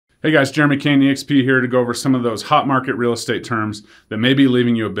Hey guys, Jeremy Kane, EXP here to go over some of those hot market real estate terms that may be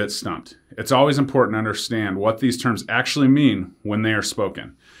leaving you a bit stumped. It's always important to understand what these terms actually mean when they are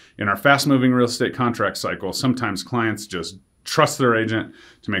spoken. In our fast-moving real estate contract cycle, sometimes clients just trust their agent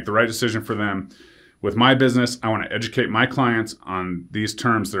to make the right decision for them. With my business, I want to educate my clients on these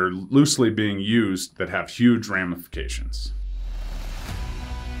terms that are loosely being used that have huge ramifications.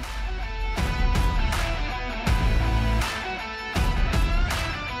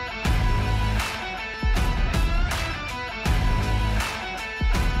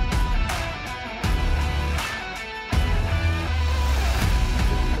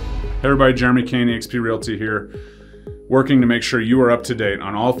 Hey everybody, Jeremy Kane, EXP Realty here, working to make sure you are up to date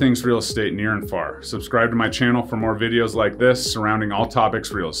on all things real estate near and far. Subscribe to my channel for more videos like this surrounding all topics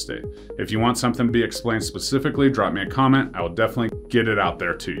real estate. If you want something to be explained specifically, drop me a comment. I will definitely get it out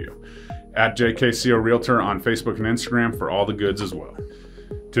there to you. At JKCO Realtor on Facebook and Instagram for all the goods as well.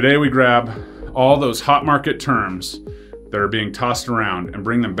 Today we grab all those hot market terms that are being tossed around and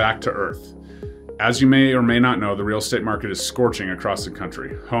bring them back to earth. As you may or may not know, the real estate market is scorching across the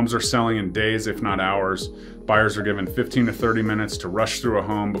country. Homes are selling in days, if not hours. Buyers are given 15 to 30 minutes to rush through a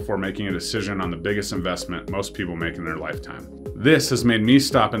home before making a decision on the biggest investment most people make in their lifetime. This has made me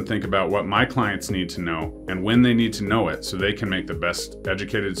stop and think about what my clients need to know and when they need to know it so they can make the best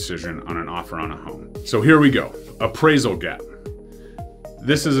educated decision on an offer on a home. So here we go, appraisal gap.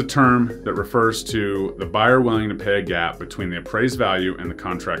 This is a term that refers to the buyer willing to pay a gap between the appraised value and the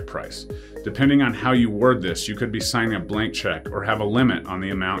contract price. Depending on how you word this, you could be signing a blank check or have a limit on the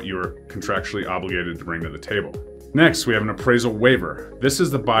amount you are contractually obligated to bring to the table. Next, we have an appraisal waiver. This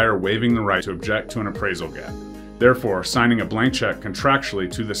is the buyer waiving the right to object to an appraisal gap, therefore signing a blank check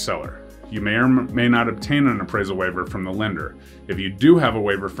contractually to the seller. You may or may not obtain an appraisal waiver from the lender. If you do have a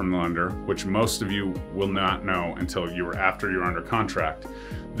waiver from the lender, which most of you will not know until after you're under contract,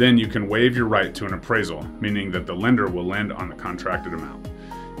 then you can waive your right to an appraisal, meaning that the lender will lend on the contracted amount.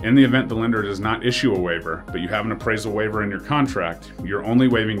 In the event the lender does not issue a waiver, but you have an appraisal waiver in your contract, you're only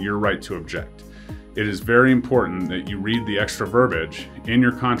waiving your right to object. It is very important that you read the extra verbiage in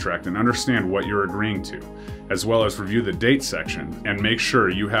your contract and understand what you're agreeing to, as well as review the date section and make sure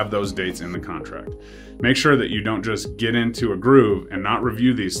you have those dates in the contract. Make sure that you don't just get into a groove and not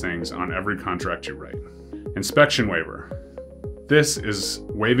review these things on every contract you write. Inspection waiver. This is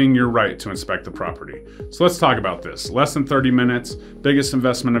waiving your right to inspect the property. So let's talk about this. Less than 30 minutes, biggest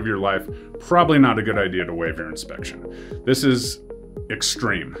investment of your life, probably not a good idea to waive your inspection. This is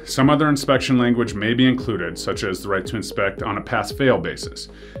extreme. Some other inspection language may be included, such as the right to inspect on a pass-fail basis,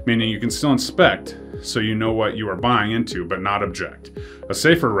 meaning you can still inspect so you know what you are buying into, but not object. A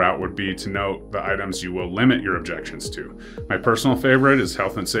safer route would be to note the items you will limit your objections to. My personal favorite is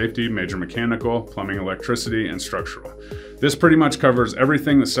health and safety, major mechanical, plumbing, electricity, and structural. This pretty much covers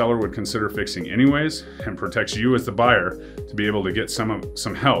everything the seller would consider fixing anyways and protects you as the buyer to be able to get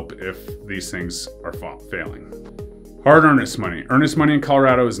some help if these things are failing. Hard earnest money. Earnest money in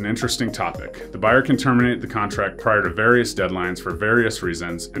Colorado is an interesting topic. The buyer can terminate the contract prior to various deadlines for various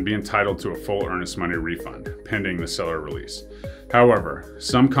reasons and be entitled to a full earnest money refund, pending the seller release. However,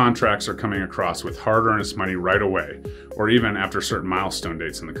 some contracts are coming across with hard earnest money right away, or even after certain milestone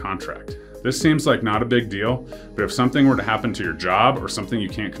dates in the contract. This seems like not a big deal, but if something were to happen to your job or something you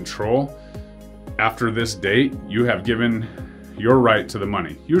can't control, after this date, you have given your right to the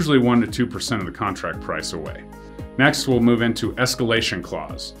money, usually 1% to 2% of the contract price away. Next, we'll move into escalation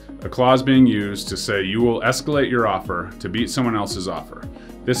clause, a clause being used to say you will escalate your offer to beat someone else's offer.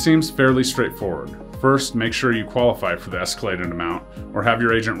 This seems fairly straightforward. First, make sure you qualify for the escalated amount or have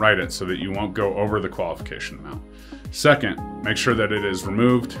your agent write it so that you won't go over the qualification amount. Second, make sure that it is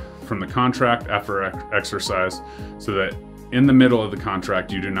removed from the contract after exercise so that in the middle of the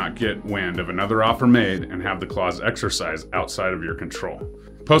contract you do not get wind of another offer made and have the clause exercised outside of your control.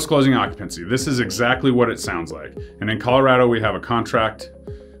 Post-closing occupancy. This is exactly what it sounds like. And in Colorado, we have a contract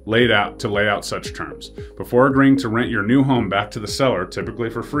laid out to lay out such terms. Before agreeing to rent your new home back to the seller,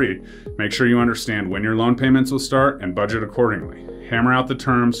 typically for free, make sure you understand when your loan payments will start and budget accordingly. Hammer out the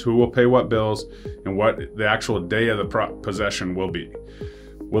terms, who will pay what bills, and what the actual day of the possession will be.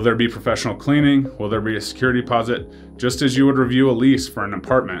 Will there be professional cleaning? Will there be a security deposit? Just as you would review a lease for an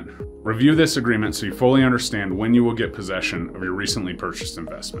apartment, review this agreement so you fully understand when you will get possession of your recently purchased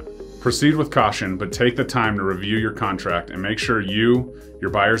investment. Proceed with caution, but take the time to review your contract and make sure you, your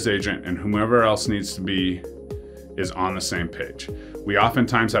buyer's agent, and whomever else needs to be is on the same page. We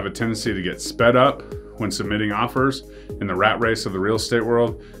oftentimes have a tendency to get sped up when submitting offers in the rat race of the real estate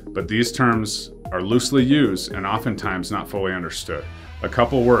world, but these terms are loosely used and oftentimes not fully understood. A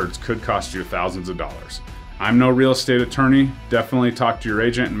couple words could cost you thousands of dollars. I'm no real estate attorney. Definitely talk to your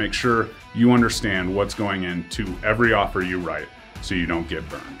agent and make sure you understand what's going into every offer you write so you don't get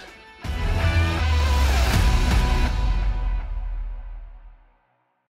burned.